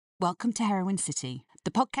Welcome to Heroine City,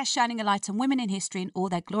 the podcast shining a light on women in history in all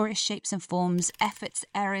their glorious shapes and forms, efforts,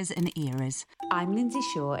 eras and eras. I'm Lindsay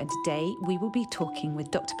Shaw, and today we will be talking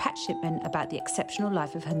with Dr. Pat Shipman about the exceptional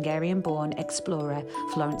life of Hungarian-born explorer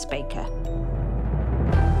Florence Baker.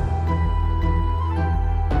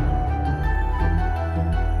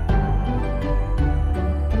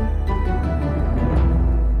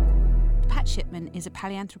 Shipman is a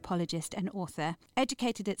paleoanthropologist and author,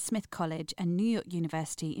 educated at Smith College and New York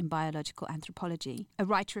University in biological anthropology. A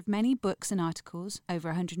writer of many books and articles, over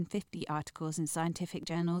 150 articles in scientific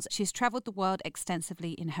journals, she has travelled the world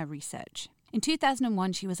extensively in her research. In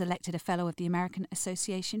 2001, she was elected a Fellow of the American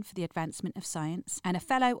Association for the Advancement of Science and a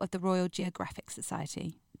Fellow of the Royal Geographic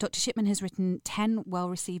Society. Dr. Shipman has written 10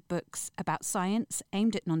 well-received books about science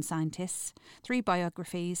aimed at non-scientists, 3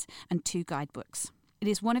 biographies and 2 guidebooks. It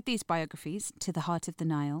is one of these biographies, To the Heart of the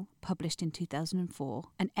Nile, published in 2004,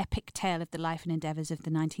 an epic tale of the life and endeavours of the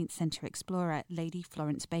 19th century explorer, Lady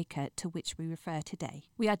Florence Baker, to which we refer today.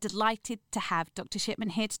 We are delighted to have Dr. Shipman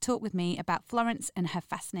here to talk with me about Florence and her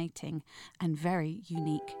fascinating and very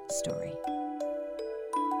unique story.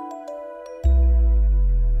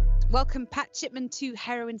 Welcome, Pat Shipman, to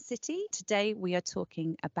Heroine City. Today we are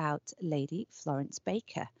talking about Lady Florence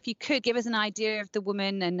Baker. If you could give us an idea of the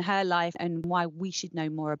woman and her life and why we should know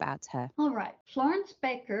more about her. All right. Florence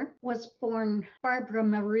Baker was born Barbara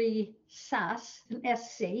Marie Sas, an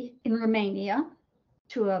SC, in Romania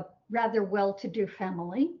to a rather well-to-do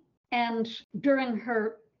family. And during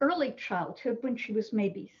her early childhood, when she was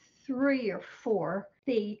maybe 3 or 4,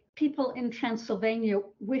 the people in Transylvania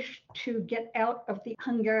wished to get out of the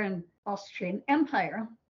Hungarian-Austrian Empire,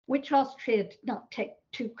 which Austria did not take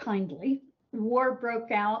too kindly. War broke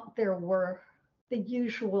out. There were the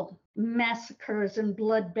usual massacres and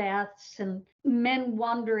bloodbaths and men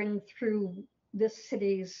wandering through the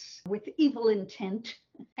cities with evil intent.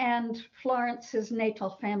 And Florence's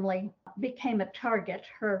natal family became a target.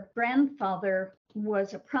 Her grandfather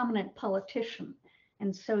was a prominent politician,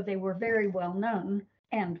 and so they were very well known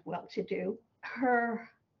and well-to-do. Her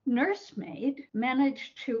nursemaid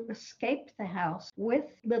managed to escape the house with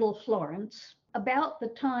little Florence about the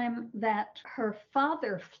time that her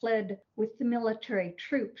father fled with the military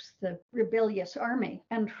troops, the rebellious army.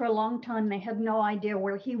 And for a long time, they had no idea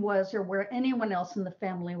where he was or where anyone else in the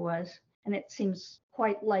family was. And it seems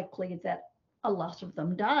quite likely that a lot of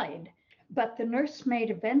them died. But the nursemaid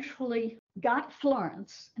eventually got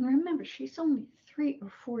Florence. And remember, she's only 3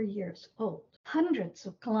 or 4 years old, hundreds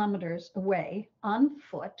of kilometers away on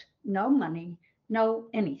foot, no money, no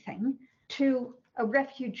anything, to a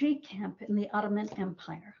refugee camp in the Ottoman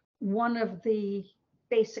Empire. One of the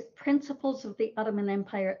basic principles of the Ottoman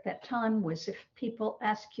Empire at that time was if people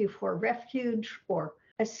ask you for refuge or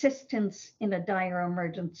assistance in a dire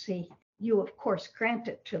emergency, you of course grant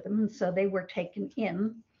it to them. And so they were taken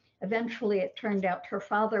in. Eventually, it turned out her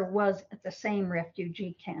father was at the same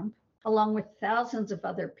refugee camp, along with thousands of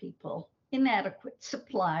other people, inadequate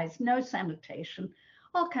supplies, no sanitation,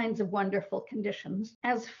 all kinds of wonderful conditions.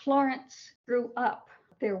 As Florence grew up,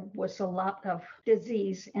 there was a lot of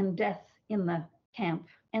disease and death in the camp.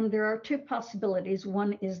 And there are 2 possibilities.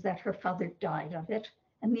 One is that her father died of it.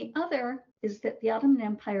 And the other is that the Ottoman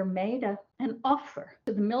Empire made an offer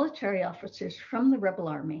to the military officers from the rebel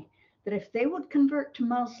army that if they would convert to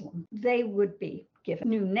Muslim, they would be given a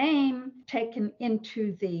new name, taken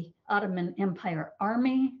into the Ottoman Empire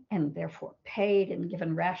army, and therefore paid and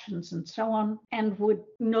given rations and so on, and would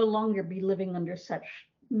no longer be living under such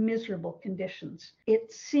miserable conditions.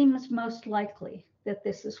 It seems most likely that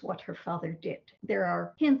this is what her father did. There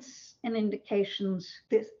are hints and indications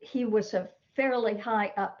that he was a fairly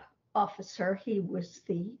high up officer. He was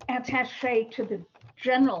the attaché to the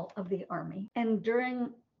general of the army. And during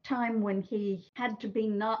time when he had to be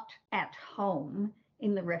not at home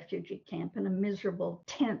in the refugee camp in a miserable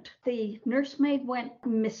tent, the nursemaid went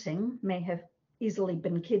missing, may have easily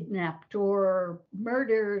been kidnapped or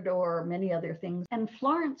murdered or many other things. And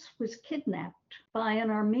Florence was kidnapped by an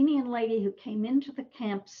Armenian lady who came into the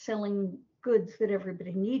camp selling goods that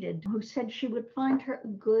everybody needed, who said she would find her a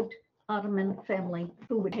good Ottoman family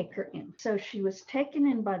who would take her in. So she was taken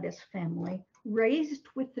in by this family, raised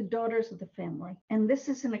with the daughters of the family. And this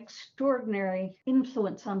is an extraordinary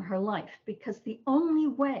influence on her life, because the only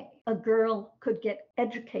way a girl could get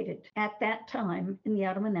educated at that time in the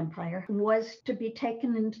Ottoman Empire was to be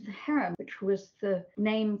taken into the harem, which was the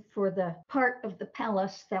name for the part of the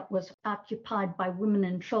palace that was occupied by women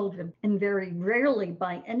and children, and very rarely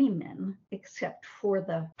by any men, except for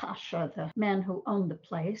the pasha, the man who owned the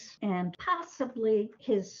place, and possibly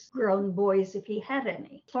his grown boys if he had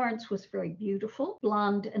any. Florence was very beautiful,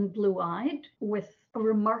 blonde and blue-eyed, with a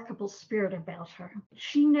remarkable spirit about her.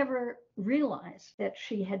 She never realized that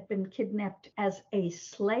she had been kidnapped as a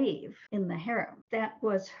slave in the harem. That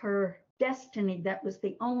was her destiny. That was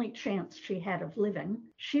the only chance she had of living.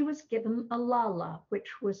 She was given a lala, which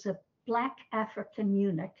was a Black African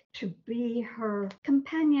eunuch, to be her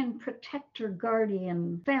companion, protector,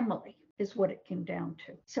 guardian, family, is what it came down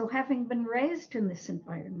to. So having been raised in this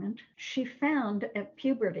environment, she found at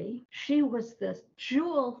puberty, she was the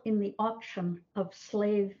jewel in the auction of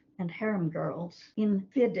slave and harem girls in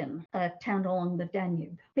Vidin, a town along the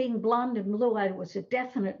Danube. Being blonde and blue-eyed was a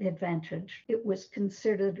definite advantage. It was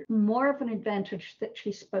considered more of an advantage that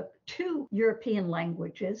she spoke two European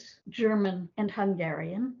languages, German and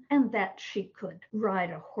Hungarian, and that she could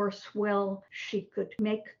ride a horse well, she could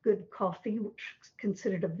make good coffee, which was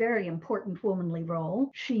considered a very important womanly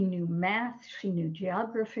role. She knew math, she knew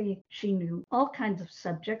geography, she knew all kinds of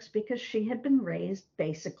subjects because she had been raised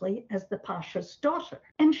basically as the Pasha's daughter.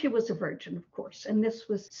 And she was a virgin, of course, and this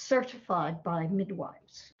was certified by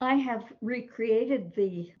midwives. I have recreated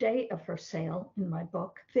the day of her sale in my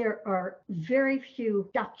book. There are very few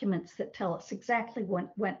documents that tell us exactly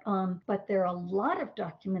what went on, but there are a lot of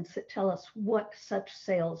documents that tell us what such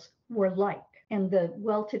sales were like. And the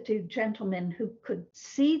well-to-do gentlemen who could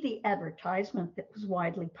see the advertisement that was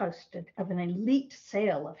widely posted of an elite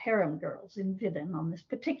sale of harem girls in Vidin on this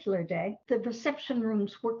particular day, the reception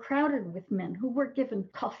rooms were crowded with men who were given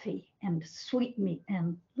coffee and sweetmeat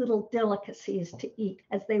and little delicacies to eat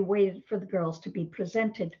as they waited for the girls to be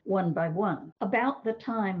presented one by one. About the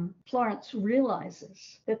time Florence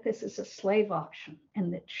realizes that this is a slave auction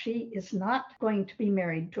and that she is not going to be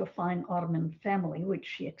married to a fine Ottoman family, which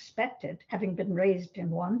she expected, having been raised in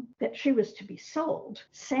one, that she was to be sold,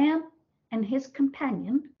 Sam and his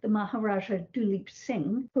companion, the Maharaja Duleep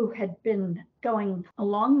Singh, who had been going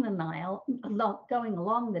along the Nile, going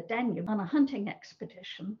along the Danube on a hunting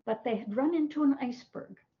expedition, but they had run into an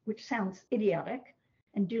iceberg, which sounds idiotic.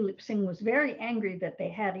 And Duleep Singh was very angry that they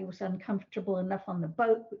had. He was uncomfortable enough on the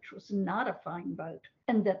boat, which was not a fine boat.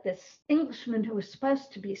 And that this Englishman, who was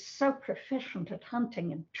supposed to be so proficient at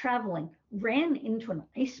hunting and traveling, ran into an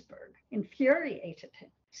iceberg, infuriated him.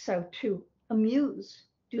 So to amuse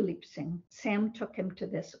Duleep Singh, Sam took him to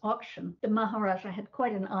this auction. The Maharaja had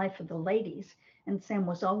quite an eye for the ladies, and Sam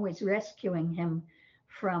was always rescuing him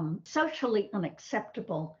from socially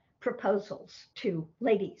unacceptable proposals to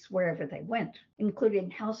ladies wherever they went,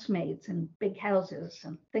 including housemaids in big houses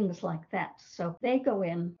and things like that. So they go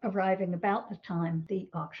in, arriving about the time the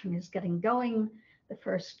auction is getting going. The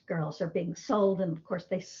first girls are being sold, and of course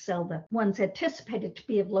they sell the ones anticipated to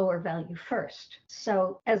be of lower value first.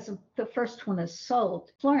 So as the first one is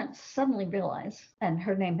sold, Florence suddenly realized, and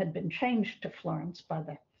her name had been changed to Florence by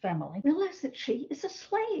the family, realized that she is a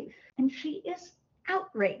slave, and she is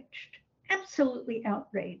outraged, absolutely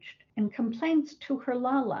outraged, and complains to her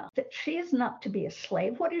Lala that she is not to be a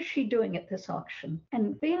slave. What is she doing at this auction?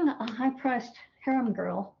 And being a high-priced harem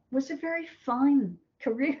girl was a very fine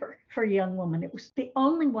career for a young woman. It was the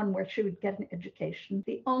only one where she would get an education,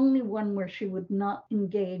 the only one where she would not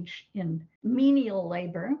engage in menial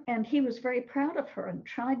labor. And he was very proud of her and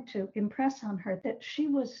tried to impress on her that she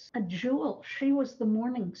was a jewel. She was the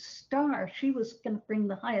morning star. She was going to bring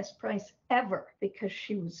the highest price ever because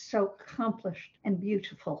she was so accomplished and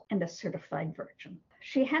beautiful and a certified virgin.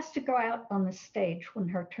 She has to go out on the stage when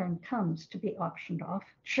her turn comes to be auctioned off.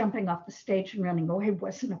 Jumping off the stage and running away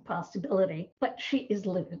wasn't a possibility, but she is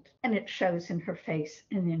livid, and it shows in her face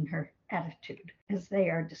and in her attitude as they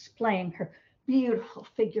are displaying her beautiful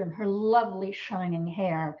figure and her lovely shining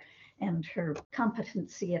hair and her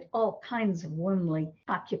competency at all kinds of womanly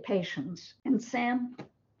occupations. And Sam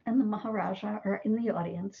and the Maharaja are in the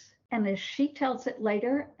audience. And as she tells it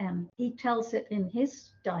later, and he tells it in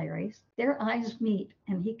his diaries, their eyes meet,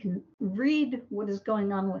 and he can read what is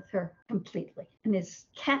going on with her completely and is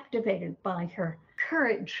captivated by her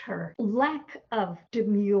courage, her lack of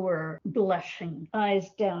demure, blushing,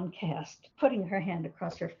 eyes downcast, putting her hand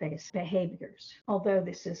across her face behaviors. Although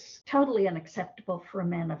this is totally unacceptable for a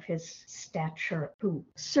man of his stature who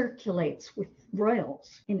circulates with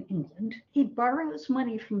royals in England, he borrows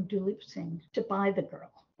money from Duleep Singh to buy the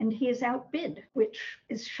girl. And he is outbid, which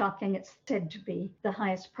is shocking. It's said to be the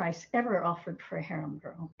highest price ever offered for a harem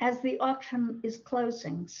girl. As the auction is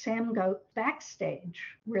closing, Sam goes backstage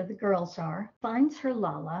where the girls are, finds her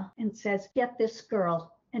Lala, and says, "Get this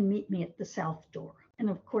girl and meet me at the south door." And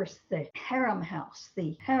of course, the harem house,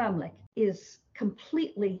 the haremlik, is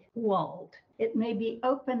completely walled. It may be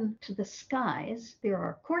open to the skies. There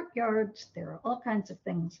are courtyards, there are all kinds of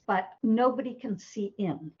things, but nobody can see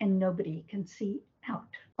in and nobody can see out.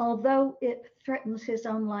 Although it threatens his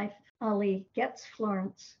own life, Ali gets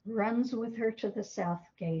Florence, runs with her to the south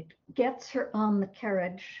gate, gets her on the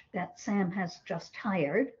carriage that Sam has just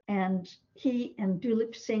hired, and he and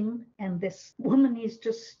Dulip Singh and this woman he's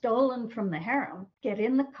just stolen from the harem get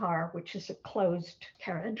in the car, which is a closed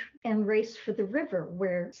carriage, and race for the river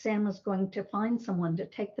where Sam is going to find someone to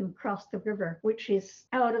take them across the river, which is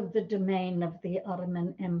out of the domain of the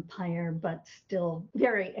Ottoman Empire, but still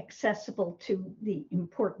very accessible to the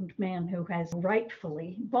important man who has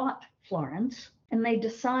rightfully bought Florence. And they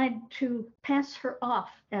decide to pass her off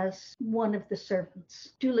as one of the servants.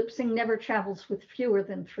 Dulip Singh never travels with fewer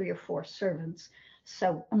than 3 or 4 servants,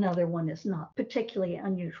 so another one is not particularly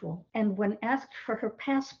unusual. And when asked for her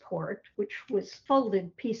passport, which was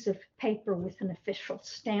folded piece of paper with an official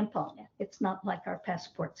stamp on it, it's not like our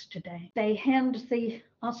passports today, they hand the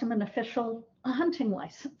Ottoman official a hunting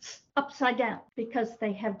license upside down, because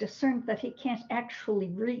they have discerned that he can't actually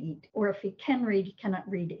read, or if he can read, he cannot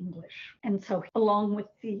read English. And so along with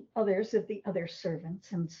the others of the other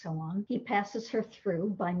servants and so on, he passes her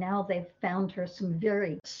through. By now they've found her some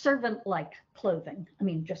very servant-like clothing. I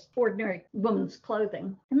mean, just ordinary woman's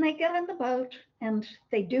clothing. And they get in the boat, and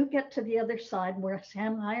they do get to the other side where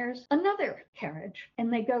Sam hires another carriage,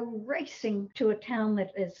 and they go racing to a town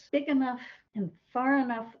that is big enough and far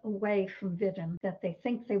enough away from Vidin that they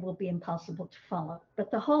think they will be impossible to follow.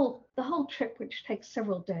 But the whole trip, which takes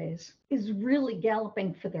several days, is really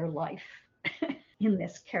galloping for their life in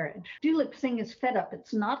this carriage. Dulip Singh is fed up.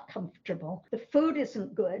 It's not comfortable. The food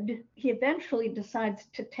isn't good. He eventually decides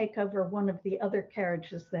to take over one of the other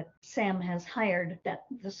carriages that Sam has hired, that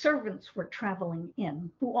the servants were traveling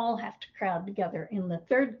in, who all have to crowd together in the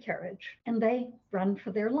third carriage. And they run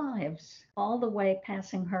for their lives, all the way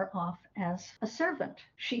passing her off as a servant.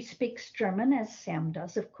 She speaks German, as Sam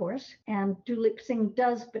does, of course, and Dulip Singh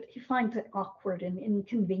does, but he finds it awkward and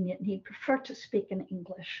inconvenient, and he'd prefer to speak in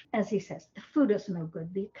English. As he says, the food is no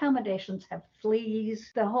good. The accommodations have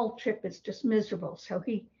fleas. The whole trip is just miserable. So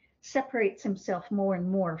he separates himself more and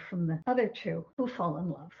more from the other two, who fall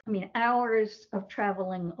in love. I mean, hours of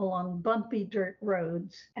traveling along bumpy dirt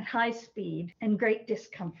roads at high speed and great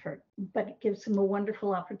discomfort, but it gives him a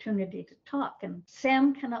wonderful opportunity to talk. And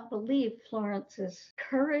Sam cannot believe Florence's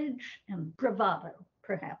courage and bravado,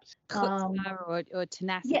 perhaps. Or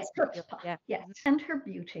tenacity. Yes, yeah. Yes, and her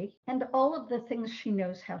beauty, and all of the things she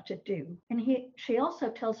knows how to do. And she also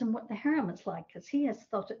tells him what the harem is like, because he has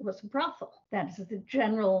thought it was a brothel. That is the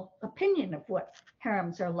general opinion of what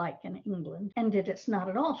harems are like in England, and it is not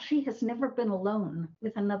at all. She has never been alone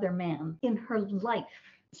with another man in her life.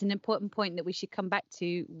 It's an important point that we should come back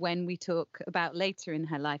to when we talk about later in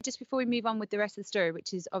her life. Just before we move on with the rest of the story,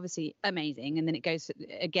 which is obviously amazing, and then it goes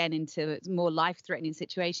again into more life-threatening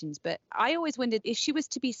situations. But I always wondered, if she was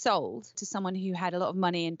to be sold to someone who had a lot of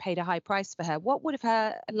money and paid a high price for her, what would have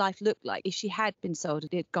her life looked like if she had been sold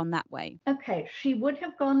and it had gone that way? Okay, she would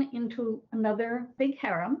have gone into another big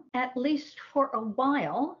harem, at least for a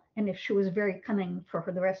while. And if she was very cunning for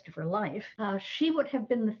the rest of her life, she would have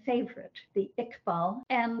been the favorite, the Iqbal,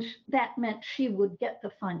 and that meant she would get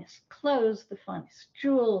the finest clothes, the finest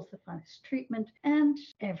jewels, the finest treatment, and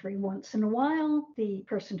every once in a while, the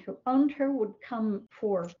person who owned her would come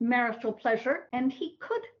for marital pleasure, and he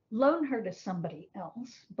could loan her to somebody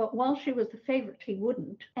else, but while she was the favorite, he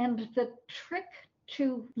wouldn't. And the trick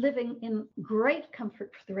to living in great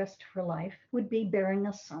comfort for the rest of her life would be bearing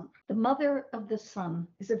a son. The mother of the son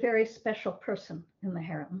is a very special person in the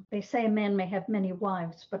harem. They say a man may have many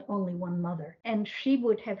wives, but only one mother. And she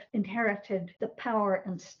would have inherited the power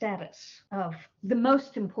and status of the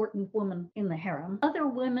most important woman in the harem. Other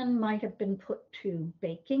women might have been put to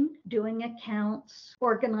baking, doing accounts,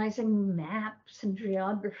 organizing maps and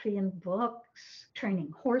geography and books,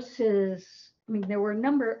 training horses. I mean, there were a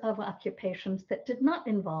number of occupations that did not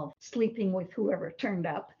involve sleeping with whoever turned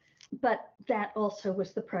up, but that also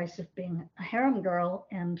was the price of being a harem girl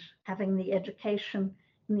and having the education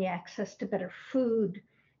and the access to better food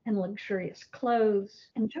and luxurious clothes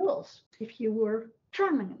and jewels, if you were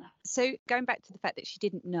charming enough. So going back to the fact that she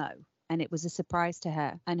didn't know, and it was a surprise to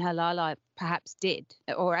her, and her Lala perhaps did,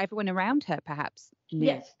 or everyone around her perhaps knew.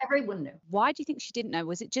 Yes, everyone knew. Why do you think she didn't know?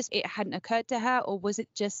 Was it just it hadn't occurred to her, or was it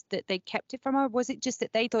just that they kept it from her? Was it just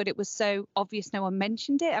that they thought it was so obvious no one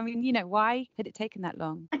mentioned it? I mean, why had it taken that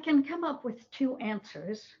long? I can come up with two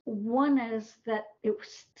answers. One is that it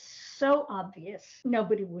was so obvious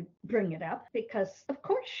nobody would bring it up, because of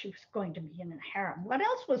course she was going to be in a harem. What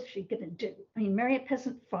else was she going to do? I mean, marry a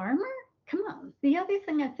peasant farmer? Come on. The other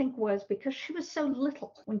thing I think was because she was so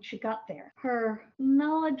little when she got there, her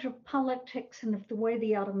knowledge of politics and of the way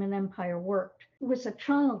the Ottoman Empire worked was a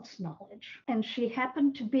child's knowledge. And she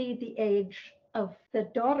happened to be the age of the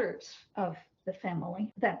daughters of the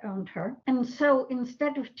family that owned her. And so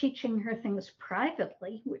instead of teaching her things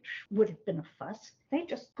privately, which would have been a fuss, they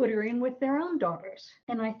just put her in with their own daughters.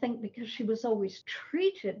 And I think because she was always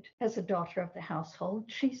treated as a daughter of the household,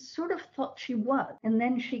 she sort of thought she was. And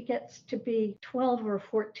then she gets to be 12 or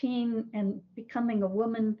 14 and becoming a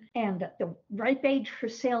woman and at the ripe age for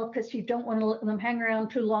sale, because you don't want to let them hang around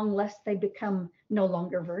too long lest they become no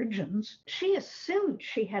longer virgins. She assumed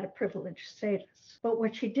she had a privileged status. But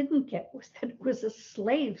what she didn't get was that it was a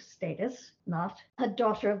slave status, not a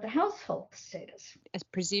daughter of the household status. As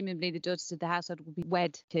presumably the daughters of the household would be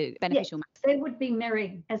wed to beneficial men. Yes, they would be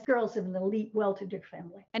married as girls of an elite, well-to-do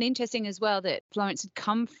family. And interesting as well that Florence had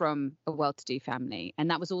come from a well-to-do family.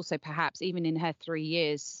 And that was also perhaps, even in her 3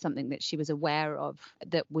 years, something that she was aware of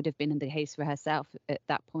that would have been the case for herself at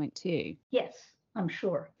that point too. Yes. I'm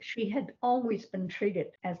sure. She had always been treated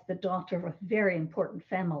as the daughter of a very important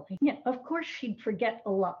family. Yeah, of course, she'd forget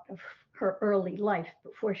a lot of her early life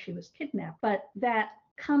before she was kidnapped, but that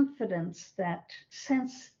confidence, that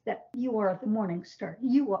sense that you are the morning star,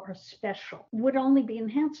 you are special, would only be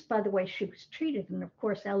enhanced by the way she was treated. And of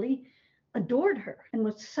course, Ali adored her and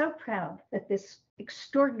was so proud that this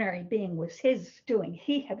extraordinary being was his doing.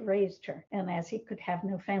 He had raised her, and as he could have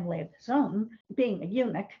no family of his own, being a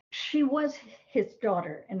eunuch, she was his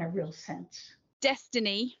daughter in a real sense.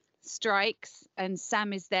 Destiny strikes and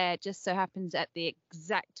Sam is there, just so happens at the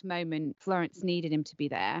exact moment Florence needed him to be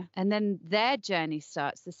there. And then their journey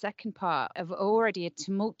starts, the second part of already a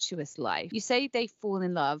tumultuous life. You say they fall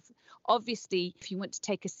in love. Obviously, if you want to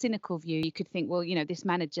take a cynical view, you could think, well, this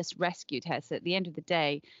man had just rescued her. So at the end of the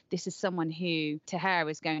day, this is someone who to her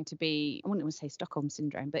is going to be, I wouldn't want to say Stockholm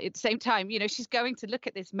syndrome, but at the same time, she's going to look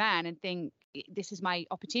at this man and think, this is my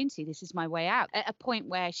opportunity. This is my way out. At a point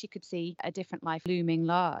where she could see a different life looming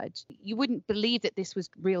large. You wouldn't believe that this was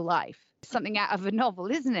real life. Something out of a novel,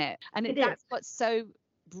 isn't it? And that's what's so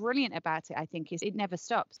brilliant about it, I think, is it never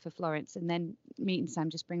stops for Florence. And then meeting Sam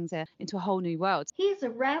just brings her into a whole new world. He's a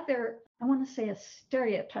rather, I want to say, a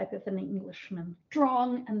stereotype of an Englishman.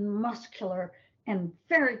 Strong and muscular and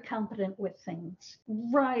very competent with things.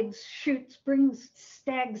 Rides, shoots, brings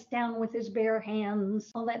stags down with his bare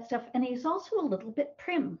hands, all that stuff. And he's also a little bit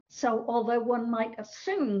prim. So although one might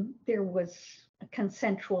assume there was a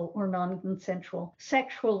consensual or non-consensual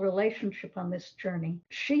sexual relationship on this journey,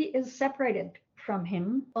 she is separated from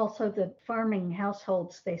him. Also, the farming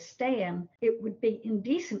households they stay in, it would be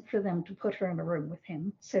indecent for them to put her in a room with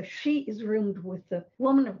him. So she is roomed with the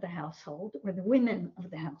woman of the household or the women of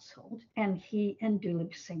the household, and he and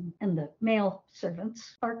Dulib Singh and the male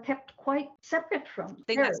servants are kept quite separate from her. I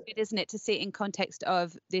think that's good, isn't it, to see it in context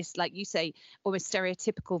of this, like you say, almost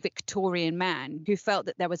stereotypical Victorian man who felt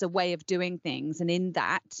that there was a way of doing things, and in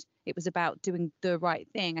that it was about doing the right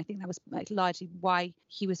thing. I think that was largely why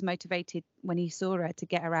he was motivated when he saw her to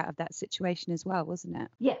get her out of that situation as well, wasn't it?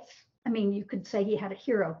 Yes. I mean, you could say he had a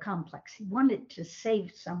hero complex. He wanted to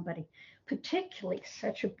save somebody, particularly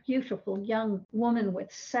such a beautiful young woman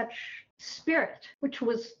with such spirit, which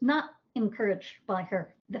was not encouraged by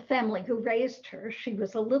her. The family who raised her, she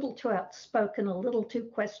was a little too outspoken, a little too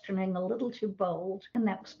questioning, a little too bold, and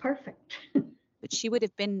that was perfect. But she would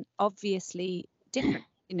have been obviously different.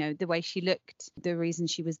 The way she looked, the reason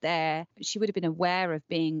she was there, she would have been aware of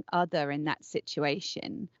being other in that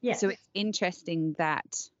situation. Yes. So it's interesting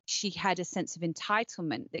that she had a sense of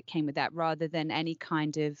entitlement that came with that rather than any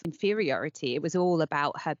kind of inferiority. It was all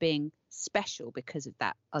about her being special because of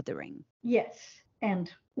that othering. Yes. And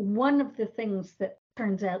one of the things that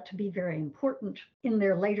turns out to be very important in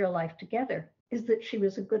their later life together is that she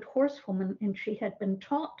was a good horsewoman and she had been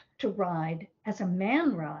taught to ride as a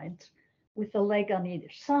man rides, with a leg on either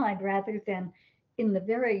side, rather than in the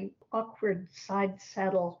very awkward side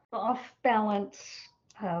saddle, off balance,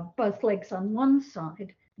 both legs on one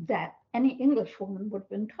side, that any English woman would have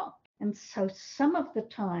been taught. And so some of the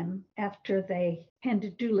time after they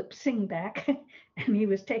handed Dulip Singh back and he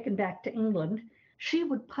was taken back to England, she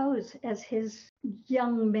would pose as his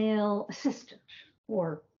young male assistant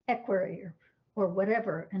or equerry or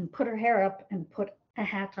whatever, and put her hair up and put a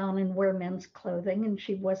hat on and wear men's clothing. And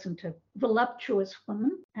she wasn't a voluptuous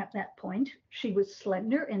woman at that point. She was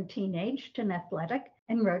slender and teenaged and athletic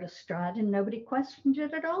and rode astride, and nobody questioned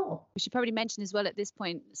it at all. We should probably mention as well at this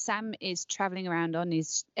point, Sam is travelling around on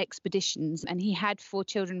his expeditions, and he had 4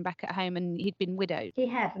 children back at home, and he'd been widowed. He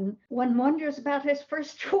had, and one wonders about his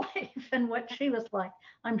first wife and what she was like.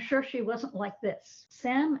 I'm sure she wasn't like this.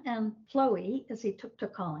 Sam and Chloe, as he took to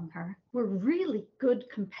calling her, were really good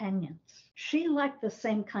companions. She liked the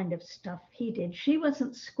same kind of stuff he did. She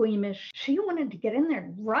wasn't squeamish. She wanted to get in there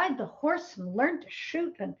and ride the horse and learn to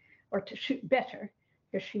shoot, or to shoot better,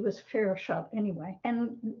 because she was a fair shot anyway,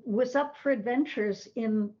 and was up for adventures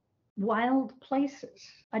in wild places.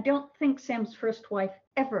 I don't think Sam's first wife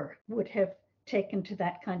ever would have taken to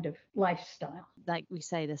that kind of lifestyle. Like we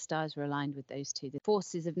say, the stars were aligned with those two. The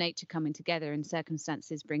forces of nature coming together and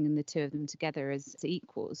circumstances bringing the two of them together as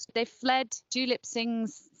equals. They fled. Julep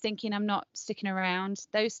sings, thinking, I'm not sticking around.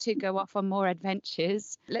 Those two go off on more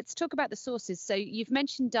adventures. Let's talk about the sources. So you've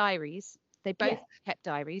mentioned diaries. They both kept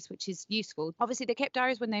diaries, which is useful. Obviously, they kept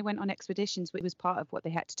diaries when they went on expeditions, which was part of what they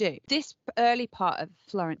had to do. This early part of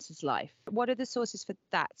Florence's life, what are the sources for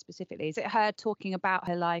that specifically? Is it her talking about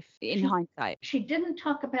her life in hindsight? She didn't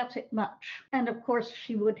talk about it much. And of course,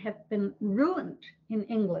 she would have been ruined in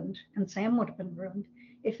England, and Sam would have been ruined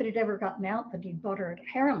if it had ever gotten out that he'd bought her at a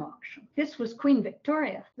harem auction. This was Queen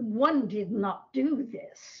Victoria. One did not do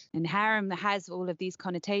this. And harem has all of these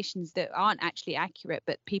connotations that aren't actually accurate,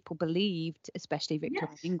 but people believed, especially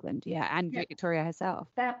Victorian England, and Victoria herself.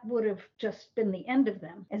 That would have just been the end of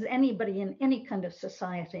them, as anybody in any kind of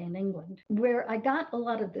society in England. Where I got a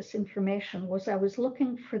lot of this information was I was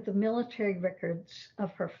looking for the military records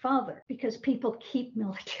of her father, because people keep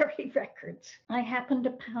military records. I happened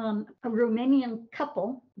upon a Romanian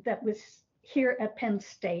couple that was here at Penn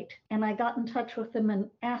State, and I got in touch with them and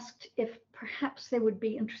asked if perhaps they would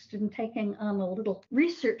be interested in taking on a little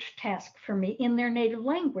research task for me in their native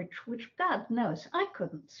language, which God knows I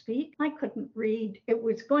couldn't speak, I couldn't read. It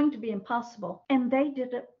was going to be impossible. And they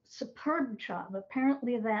did a superb job.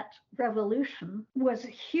 Apparently that revolution was a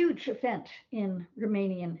huge event in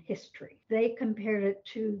Romanian history. They compared it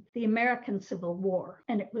to the American Civil War,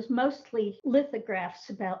 and it was mostly lithographs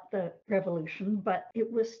about the revolution, but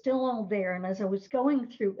it was still all there. And as I was going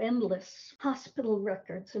through endless hospital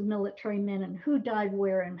records of military men and who died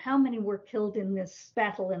where and how many were killed in this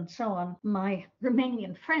battle and so on, my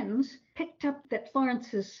Romanian friends picked up that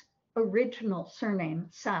Florence's original surname,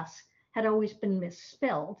 Sas, had always been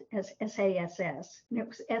misspelled as S-A-S-S, and it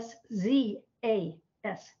was S-Z-A-S-Z,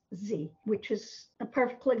 which is a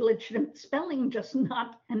perfectly legitimate spelling, just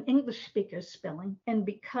not an English speaker's spelling. And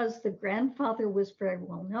because the grandfather was very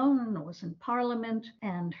well known and was in Parliament,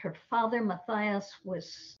 and her father, Matthias,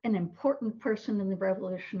 was an important person in the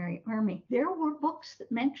Revolutionary Army, there were books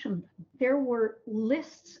that mentioned them. There were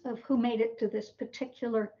lists of who made it to this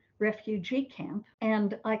particular refugee camp,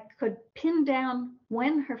 and I could pin down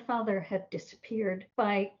when her father had disappeared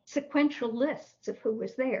by sequential lists of who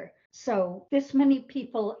was there. So this many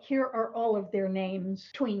people, here are all of their names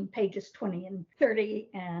between pages 20 and 30,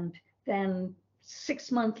 and then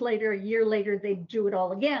 6 months later, a year later, they do it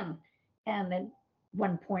all again. And at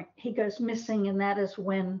one point he goes missing, and that is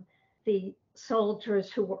when the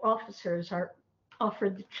soldiers who were officers are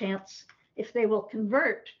offered the chance, if they will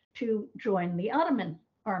convert, to join the Ottoman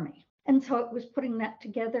army. And so it was putting that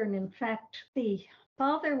together. And in fact, the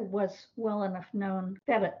father was well enough known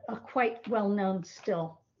that a quite well known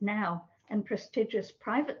still now and prestigious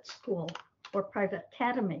private school or private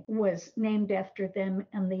academy was named after them.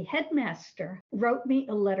 And the headmaster wrote me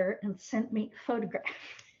a letter and sent me a photograph,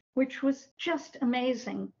 which was just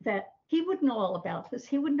amazing that he would know all about this.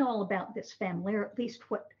 He would know all about this family, or at least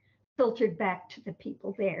what filtered back to the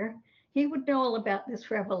people there. He would know all about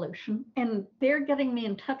this revolution, and they're getting me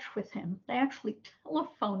in touch with him. They actually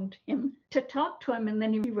telephoned him to talk to him, and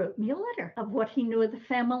then he wrote me a letter of what he knew of the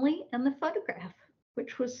family and the photograph,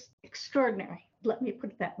 which was extraordinary. Let me put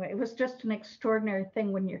it that way. It was just an extraordinary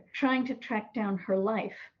thing when you're trying to track down her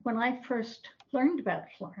life. When I first learned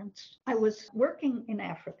about Florence, I was working in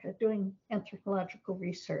Africa doing anthropological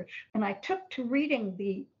research, and I took to reading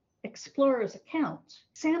the explorers' accounts.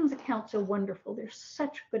 Sam's accounts are wonderful. They're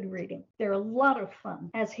such good reading. They're a lot of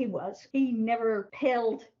fun, as he was. He never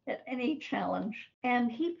paled at any challenge,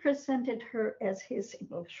 and he presented her as his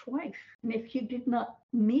English wife. And if you did not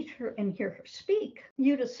meet her and hear her speak,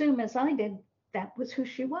 you'd assume, as I did, that was who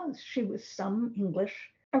she was. She was some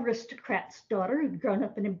English aristocrat's daughter who'd grown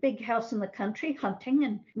up in a big house in the country, hunting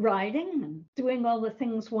and riding and doing all the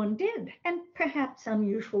things one did, and perhaps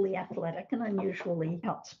unusually athletic and unusually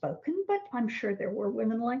outspoken, but I'm sure there were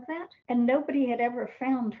women like that. And nobody had ever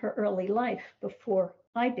found her early life before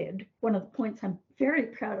I did. One of the points I'm very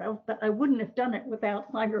proud of, but I wouldn't have done it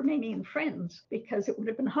without my Romanian friends because it would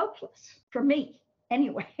have been hopeless for me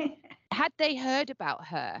anyway. Had they heard about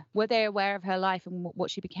her? Were they aware of her life and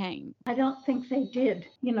what she became? I don't think they did.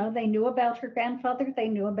 They knew about her grandfather, they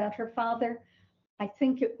knew about her father. I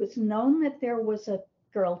think it was known that there was a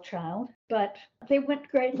girl child, but they went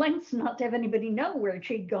great lengths not to have anybody know where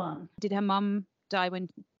she'd gone. Did her mum die when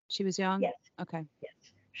she was young? Yes. Okay. Yes.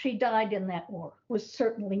 She died in that war, was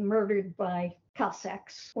certainly murdered by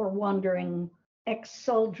Cossacks or wandering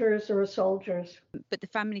ex-soldiers or soldiers. But the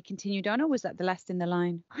family continued on, or was that the last in the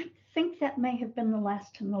line? I think that may have been the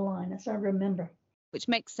last in the line, as I remember. Which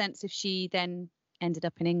makes sense if she then ended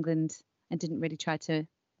up in England and didn't really try to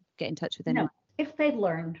get in touch with anyone. No, if they'd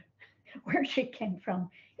learned where she came from,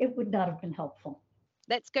 it would not have been helpful.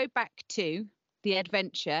 Let's go back to the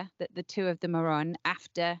adventure that the two of them are on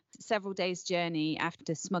after several days' journey,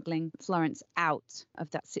 after smuggling Florence out of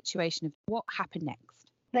that situation. What happened next?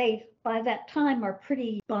 They, by that time, are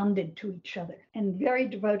pretty bonded to each other and very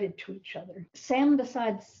devoted to each other. Sam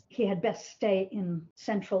decides he had best stay in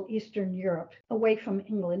Central Eastern Europe, away from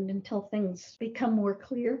England, until things become more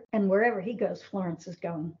clear. And wherever he goes, Florence is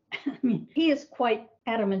going. I mean, he is quite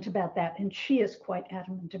adamant about that, and she is quite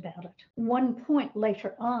adamant about it. One point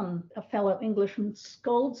later on, a fellow Englishman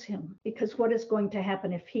scolds him because what is going to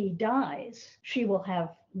happen if he dies? She will have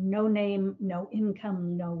no name, no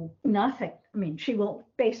income, no nothing. I mean, she will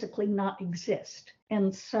basically not exist.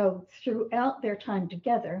 And so throughout their time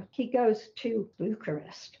together, he goes to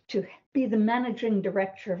Bucharest to be the managing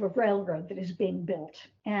director of a railroad that is being built.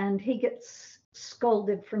 And he gets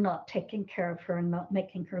scolded for not taking care of her and not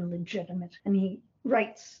making her legitimate. And he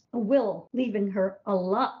writes a will leaving her a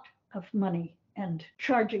lot of money and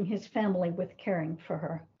charging his family with caring for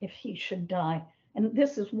her if he should die. And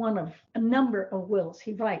this is one of a number of wills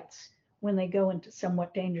he writes when they go into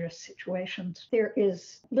somewhat dangerous situations. There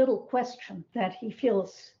is little question that he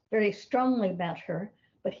feels very strongly about her,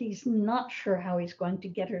 but he's not sure how he's going to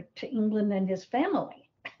get her to England and his family.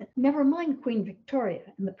 Never mind Queen Victoria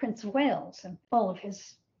and the Prince of Wales and all of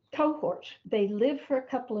his cohort. They live for a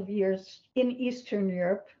couple of years in Eastern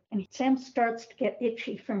Europe, and Sam starts to get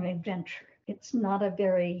itchy for an adventure. It's not a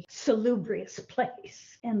very salubrious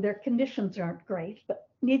place, and their conditions aren't great, but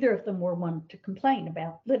neither of them were one to complain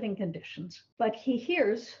about living conditions. But he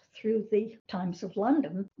hears through the Times of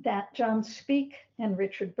London that John Speke and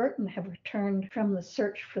Richard Burton have returned from the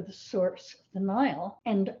search for the source of the Nile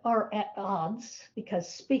and are at odds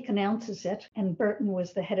because Speke announces it, and Burton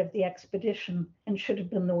was the head of the expedition and should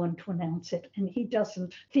have been the one to announce it. And he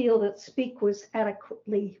doesn't feel that Speke was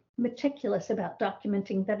adequately meticulous about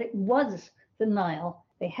documenting that it was the Nile.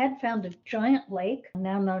 They had found a giant lake,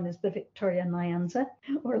 now known as the Victoria Nyanza,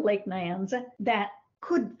 or Lake Nyanza, that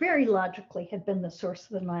could very logically have been the source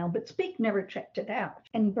of the Nile, but Speke never checked it out.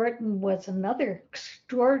 And Burton was another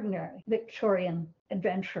extraordinary Victorian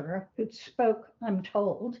adventurer who spoke, I'm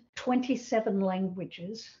told, 27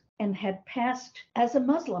 languages and had passed as a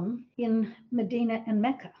Muslim in Medina and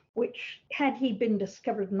Mecca, which, had he been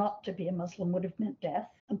discovered not to be a Muslim, would have meant death.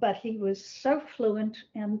 But he was so fluent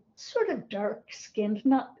and sort of dark-skinned,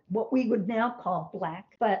 not what we would now call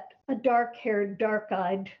black, but a dark-haired,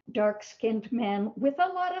 dark-eyed, dark-skinned man with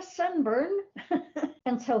a lot of sunburn.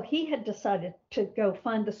 And so he had decided to go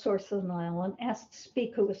find the source of the Nile and asked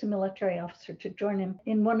Speke, who was a military officer, to join him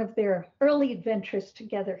in one of their early adventures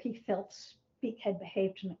together. He felt Speke had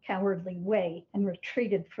behaved in a cowardly way and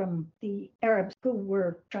retreated from the Arabs who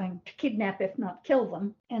were trying to kidnap, if not kill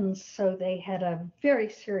them. And so they had a very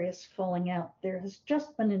serious falling out. There has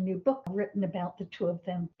just been a new book written about the two of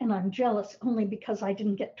them, and I'm jealous only because I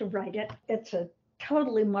didn't get to write it. It's a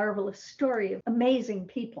totally marvelous story of amazing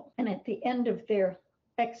people. And at the end of their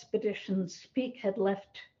expedition, Speke had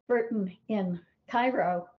left Burton in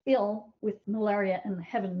Cairo ill with malaria and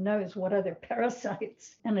heaven knows what other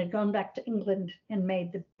parasites, and had gone back to England and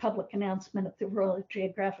made the public announcement at the Royal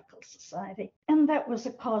Geographical Society. And that was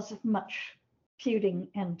a cause of much feuding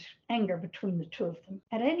and anger between the two of them.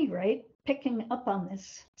 At any rate, picking up on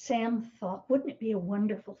this, Sam thought, wouldn't it be a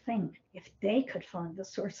wonderful thing if they could find the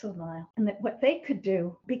source of the Nile, and that what they could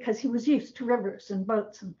do, because he was used to rivers and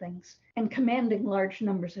boats and things, and commanding large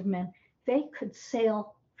numbers of men, they could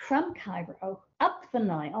sail from Cairo up the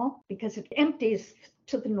Nile, because it empties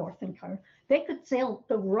to the north in Cairo. They could sail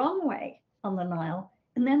the wrong way on the Nile,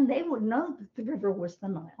 and then they would know that the river was the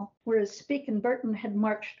Nile. Whereas Speke and Burton had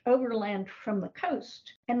marched overland from the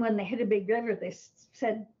coast, and when they hit a big river, they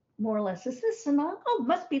said more or less, is this the Nile? Oh,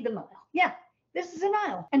 must be the Nile. Yeah, this is an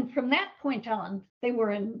Nile. And from that point on, they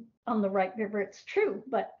were on the right river, it's true,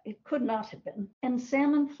 but it could not have been. And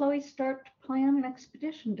Sam and Chloe start to plan an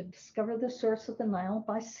expedition to discover the source of the Nile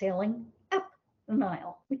by sailing up the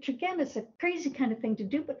Nile, which again is a crazy kind of thing to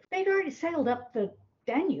do, but they'd already sailed up the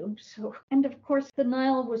Danube. So, and of course, the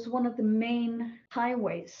Nile was one of the main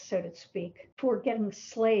highways, so to speak, for getting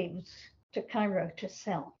slaves to Cairo to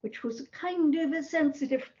sell, which was kind of a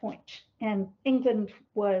sensitive point. And England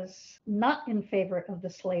was not in favor of the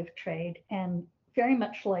slave trade and very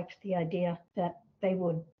much liked the idea that they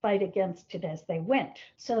would fight against it as they went.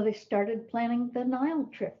 So they started planning the Nile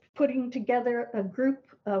trip, putting together a group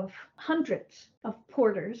of hundreds of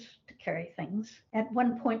porters to carry things. At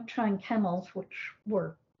one point, trying camels, which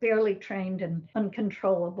were barely trained and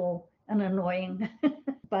uncontrollable and annoying,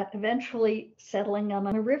 but eventually settling on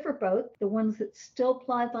a riverboat, the ones that still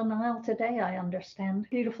ply the Nile today, I understand,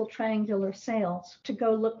 beautiful triangular sails to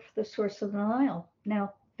go look for the source of the Nile.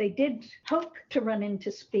 Now, they did hope to run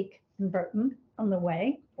into Speke and Burton on the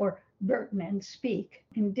way, or Burton and Speke,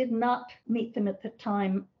 and did not meet them at the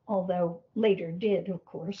time, although later did, of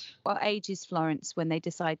course. What age is Florence when they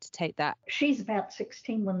decide to take that? She's about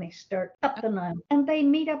 16 when they start up the Nile. And they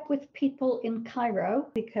meet up with people in Cairo,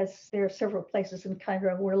 because there are several places in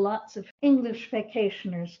Cairo where lots of English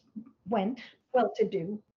vacationers went,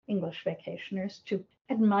 well-to-do English vacationers, to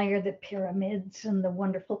admire the pyramids and the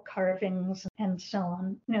wonderful carvings and so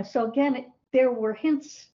on. So again, there were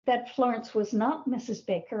hints that Florence was not Mrs.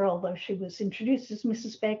 Baker, although she was introduced as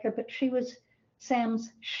Mrs. Baker, but she was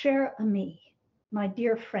Sam's cher amie, my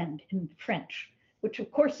dear friend, in French, which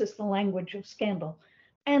of course is the language of scandal.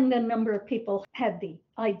 And a number of people had the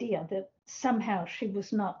idea that somehow she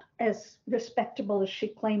was not as respectable as she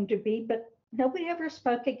claimed to be, but nobody ever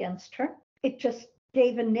spoke against her. It just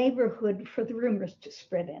gave a neighborhood for the rumors to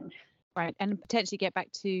spread in. Right, and potentially get back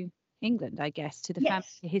to England, I guess, to the family,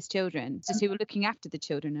 his children. So he was looking after the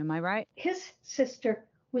children, am I right? His sister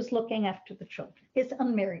was looking after the children, his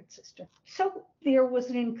unmarried sister. So there was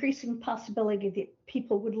an increasing possibility that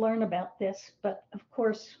people would learn about this. But of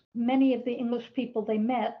course, many of the English people they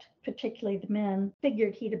met, particularly the men,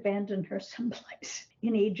 figured he'd abandoned her someplace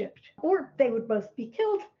in Egypt, or they would both be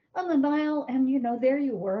killed on the Nile. And, there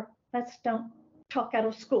you were. Let's don't talk out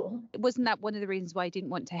of school. Wasn't that one of the reasons why he didn't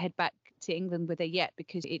want to head back to England with her yet?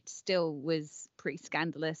 Because it still was pretty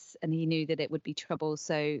scandalous and he knew that it would be trouble.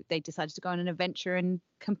 So they decided to go on an adventure and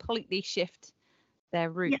completely shift their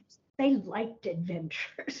route. Yes, they liked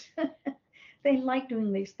adventures. They liked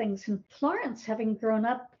doing these things. And Florence, having grown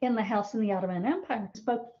up in the house in the Ottoman Empire,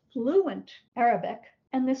 spoke fluent Arabic.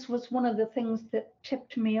 And this was one of the things that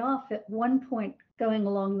tipped me off at one point going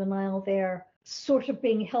along the Nile there, sort of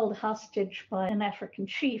being held hostage by an African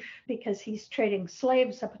chief because he's trading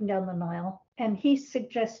slaves up and down the Nile. And he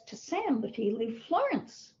suggests to Sam that he leave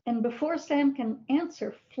Florence. And before Sam can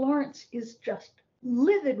answer, Florence is just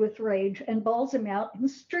livid with rage and bawls him out in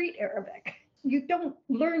street Arabic. You don't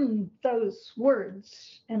learn those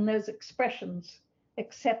words and those expressions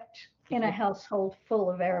except in a household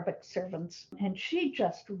full of Arabic servants. And she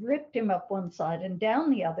just ripped him up one side and down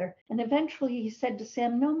the other. And eventually he said to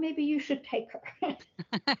Sam, no, maybe you should take her.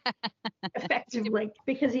 Effectively,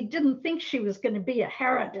 because he didn't think she was going to be a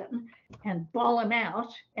harridan and bawl him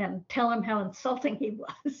out and tell him how insulting he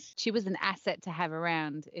was. She was an asset to have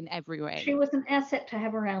around in every way. She was an asset to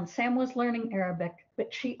have around. Sam was learning Arabic,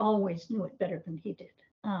 but she always knew it better than he did.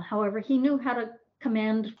 However, he knew how to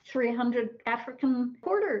command 300 African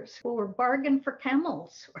porters or bargain for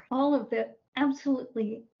camels, or all of the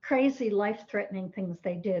absolutely crazy, life-threatening things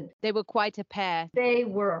they did. They were quite a pair. They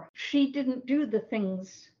were. She didn't do the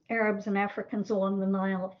things Arabs and Africans along the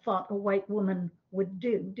Nile thought a white woman would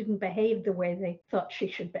do, didn't behave the way they thought she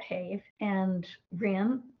should behave, and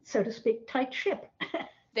ran, so to speak, tight ship.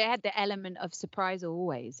 They had the element of surprise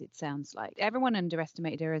always, it sounds like. Everyone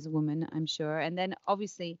underestimated her as a woman, I'm sure. And then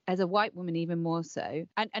obviously as a white woman, even more so.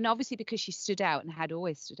 And obviously because she stood out and had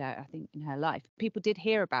always stood out, I think, in her life. People did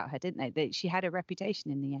hear about her, didn't they? That she had a reputation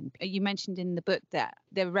in the end. You mentioned in the book that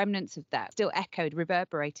the remnants of that still echoed,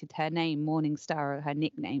 reverberated her name, Morning Star, or her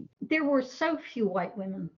nickname. There were so few white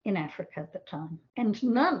women in Africa at the time, and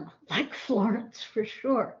none like Florence, for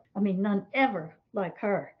sure. I mean, none ever like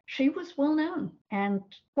her. She was well known and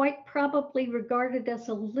quite probably regarded as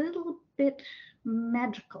a little bit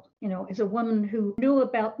magical, as a woman who knew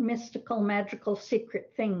about mystical, magical,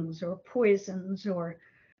 secret things or poisons, or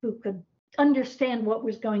who could understand what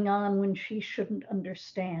was going on when she shouldn't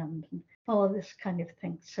understand, and all of this kind of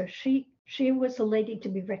thing. So she was a lady to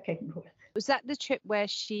be reckoned with. Was that the trip where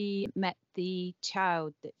she met the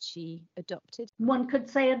child that she adopted? One could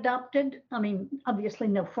say adopted. I mean, obviously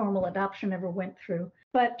no formal adoption ever went through,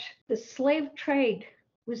 but the slave trade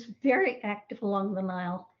was very active along the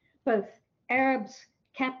Nile, both Arabs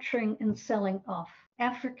capturing and selling off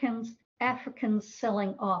Africans, Africans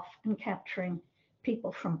selling off and capturing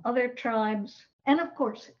people from other tribes. And of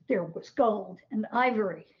course, there was gold and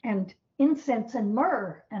ivory and incense and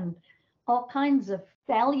myrrh and all kinds of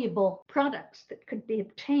valuable products that could be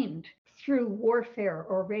obtained through warfare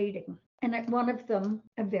or raiding. And at one of them,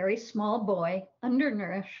 a very small boy,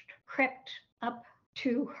 undernourished, crept up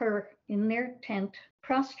to her in their tent,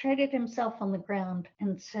 prostrated himself on the ground,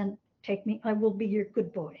 and said, "Take me, I will be your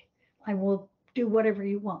good boy. I will do whatever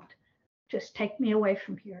you want. Just take me away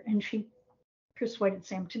from here." And she persuaded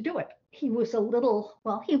Sam to do it. He was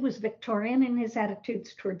he was Victorian in his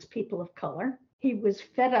attitudes towards people of color. He was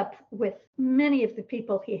fed up with many of the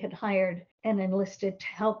people he had hired and enlisted to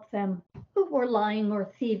help them who were lying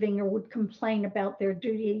or thieving or would complain about their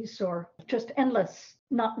duties or just endless,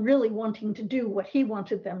 not really wanting to do what he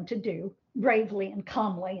wanted them to do bravely and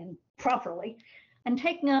calmly and properly. And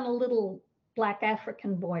taking on a little Black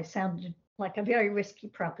African boy sounded like a very risky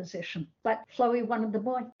proposition. But Chloe wanted the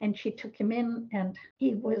boy, and she took him in, and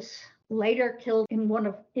he was later killed in one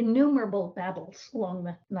of innumerable battles along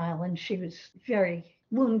the Nile, and she was very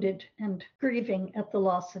wounded and grieving at the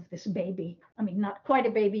loss of this baby. I mean, not quite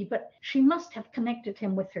a baby, but she must have connected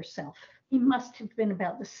him with herself. He must have been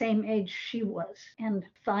about the same age she was. And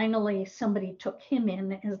finally, somebody took him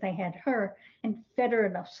in as they had her and fed her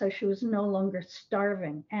enough so she was no longer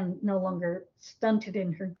starving and no longer stunted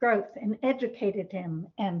in her growth, and educated him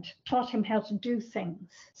and taught him how to do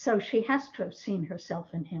things. So she has to have seen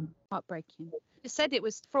herself in him. Heartbreaking. You said it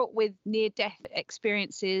was fraught with near-death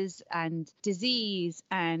experiences and disease,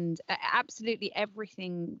 and absolutely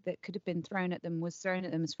everything that could have been thrown at them was thrown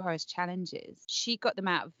at them as far as challenges. She got them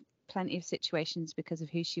out of plenty of situations because of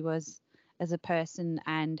who she was as a person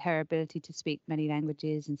and her ability to speak many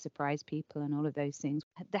languages and surprise people and all of those things.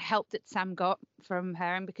 The help that Sam got from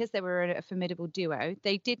her, and because they were a formidable duo,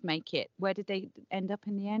 they did make it. Where did they end up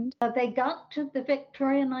in the end? They got to the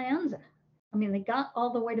Victoria Nyanza. I mean, they got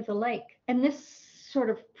all the way to the lake. And this sort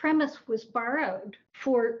of premise was borrowed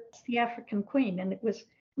for the African Queen, and it was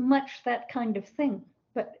much that kind of thing.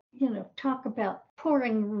 But, talk about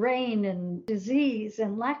pouring rain and disease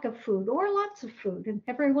and lack of food or lots of food. And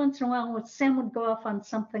every once in a while, Sam would go off on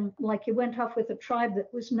something like he went off with a tribe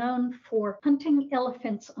that was known for hunting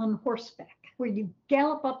elephants on horseback, where you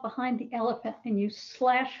gallop up behind the elephant and you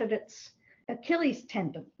slash at its Achilles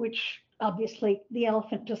tendon, which obviously the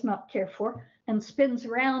elephant does not care for, and spins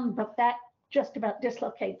around, but that just about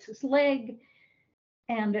dislocates his leg.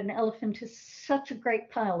 And an elephant is such a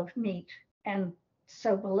great pile of meat and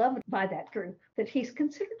so beloved by that group that he's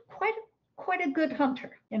considered quite a good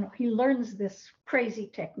hunter. He learns this crazy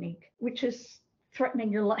technique, which is threatening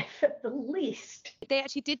your life at the least. They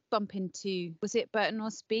actually did bump into, was it Burton or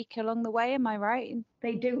Speke along the way? Am I right?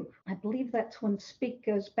 They do. I believe that's when Speke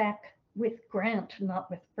goes back with Grant, not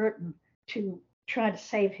with Burton, to try to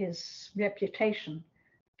save his reputation.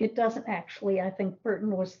 It doesn't actually. I think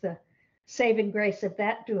Burton was the saving grace of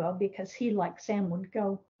that duo, because he, like Sam, would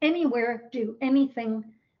go anywhere, do anything,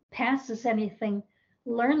 pass as anything,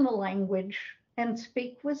 learn the language. And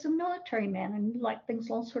Speke was a military man and he liked things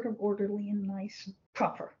all sort of orderly and nice and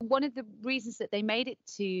proper. One of the reasons that they made it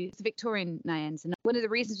to the Victorian Nyanza, and one of the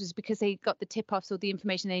reasons was because they got the tip-offs or the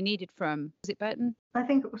information they needed from, was it Burton? I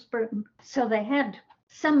think it was Burton. So they had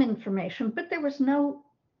some information, but there was no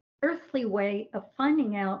earthly way of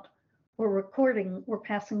finding out or recording or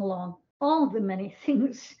passing along all the many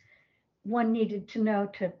things one needed to know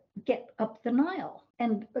to get up the Nile.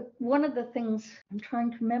 And one of the things, I'm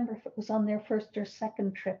trying to remember if it was on their first or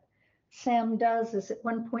second trip, Sam does is at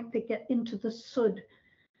one point they get into the Sud,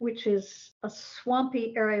 which is a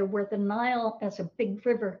swampy area where the Nile as a big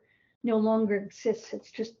river no longer exists.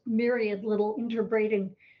 It's just myriad little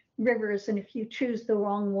interbreeding rivers, and if you choose the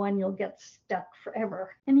wrong one, you'll get stuck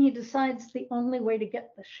forever. And he decides the only way to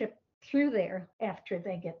get the ship through there after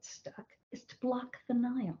they get stuck is to block the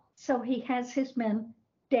Nile. So he has his men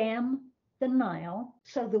dam the Nile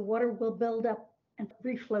so the water will build up and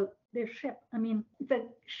refloat their ship. I mean, the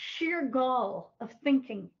sheer gall of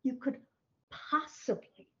thinking you could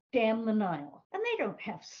possibly dam the Nile. And they don't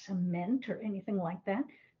have cement or anything like that.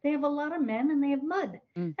 They have a lot of men and they have mud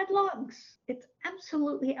and logs. It's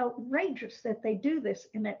absolutely outrageous that they do this,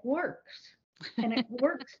 and it works. And it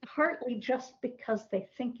works partly just because they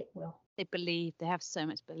think it will. They believe, they have so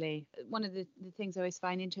much belief. One of the things I always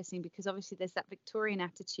find interesting, because obviously there's that Victorian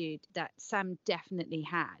attitude that Sam definitely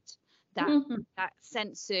had, that that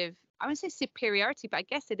sense of, I wouldn't say superiority, but I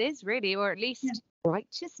guess it is really, or at least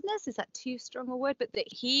righteousness. Is that too strong a word? But that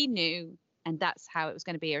he knew, and that's how it was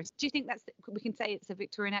going to be. Or do you think we can say it's a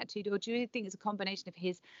Victorian attitude, or do you think it's a combination of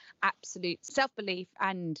his absolute self-belief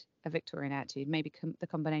and a Victorian attitude? Maybe the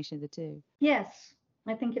combination of the two. Yes,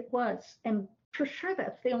 I think it was. And for sure,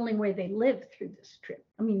 that's the only way they lived through this trip.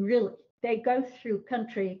 I mean, really, they go through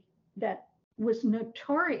country that was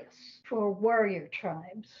notorious for warrior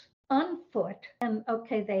tribes on foot. And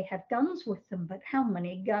okay, they had guns with them, but how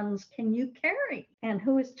many guns can you carry? And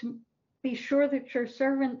who is to be sure that your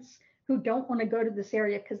servants who don't want to go to this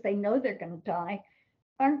area because they know they're going to die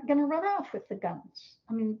aren't going to run off with the guns?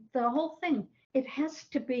 I mean, the whole thing, it has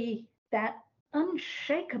to be that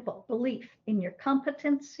unshakable belief in your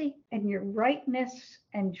competency and your rightness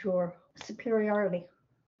and your superiority.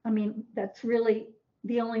 I mean, that's really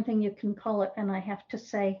the only thing you can call it. And I have to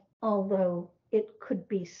say, although it could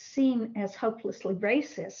be seen as hopelessly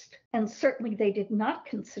racist, and certainly they did not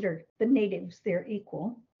consider the natives their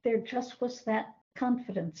equal, there just was that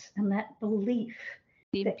confidence and that belief.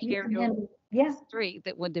 The imperial history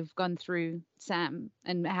that would have gone through Sam,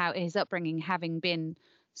 and how his upbringing, having been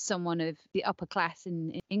someone of the upper class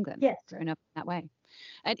in England, growing up in that way.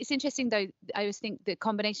 And it's interesting, though, I always think the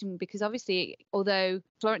combination, because obviously, although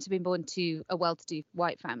Florence had been born to a well-to-do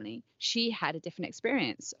white family, she had a different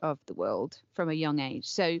experience of the world from a young age.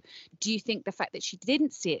 So do you think the fact that she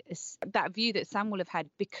didn't see it as that view that Sam will have had,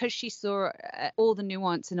 because she saw all the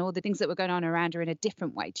nuance and all the things that were going on around her in a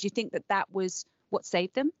different way, do you think that that was what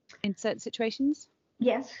saved them in certain situations?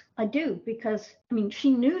 Yes, I do, because, I mean, she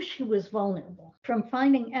knew she was vulnerable from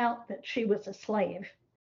finding out that she was a slave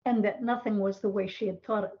and that nothing was the way she had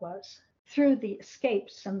thought it was. Through the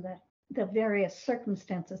escapes and the various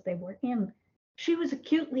circumstances they were in, she was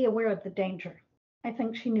acutely aware of the danger. I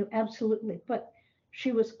think she knew absolutely, but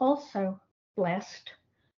she was also blessed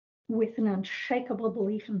with an unshakable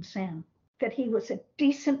belief in Sam, that he was a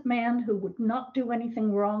decent man who would not do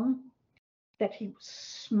anything wrong, that he was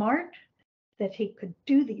smart, that he could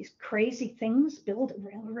do these crazy things, build a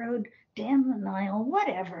railroad, dam the Nile,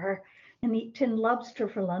 whatever, and eat tin lobster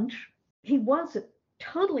for lunch. He was a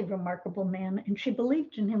totally remarkable man, and she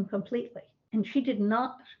believed in him completely. And she did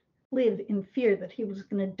not live in fear that he was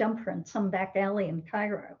going to dump her in some back alley in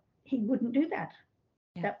Cairo. He wouldn't do that.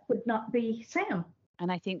 Yeah. That would not be Sam.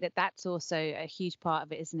 And I think that that's also a huge part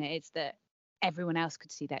of it, isn't it? It's that everyone else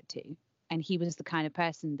could see that too. And he was the kind of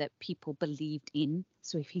person that people believed in.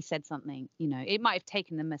 So if he said something, you know, it might have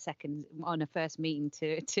taken them a second on a first meeting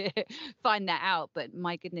to find that out. But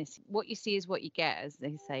my goodness, what you see is what you get, as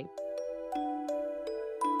they say.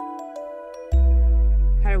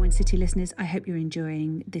 Heroine City listeners, I hope you're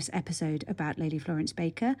enjoying this episode about Lady Florence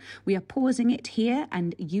Baker. We are pausing it here,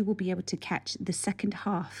 and you will be able to catch the second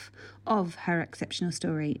half of her exceptional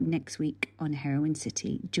story next week on Heroine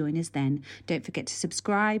City. Join us then. Don't forget to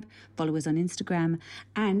subscribe, follow us on Instagram,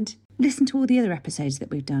 and listen to all the other episodes that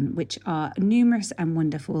we've done, which are numerous and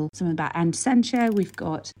wonderful. Some about Anne Sancher, we've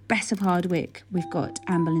got Bess of Hardwick, we've got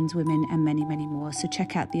Anne Boleyn's Women, and many, many more. So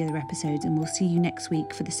check out the other episodes, and we'll see you next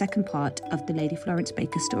week for the second part of the Lady Florence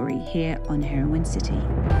Baker story here on Heroine City.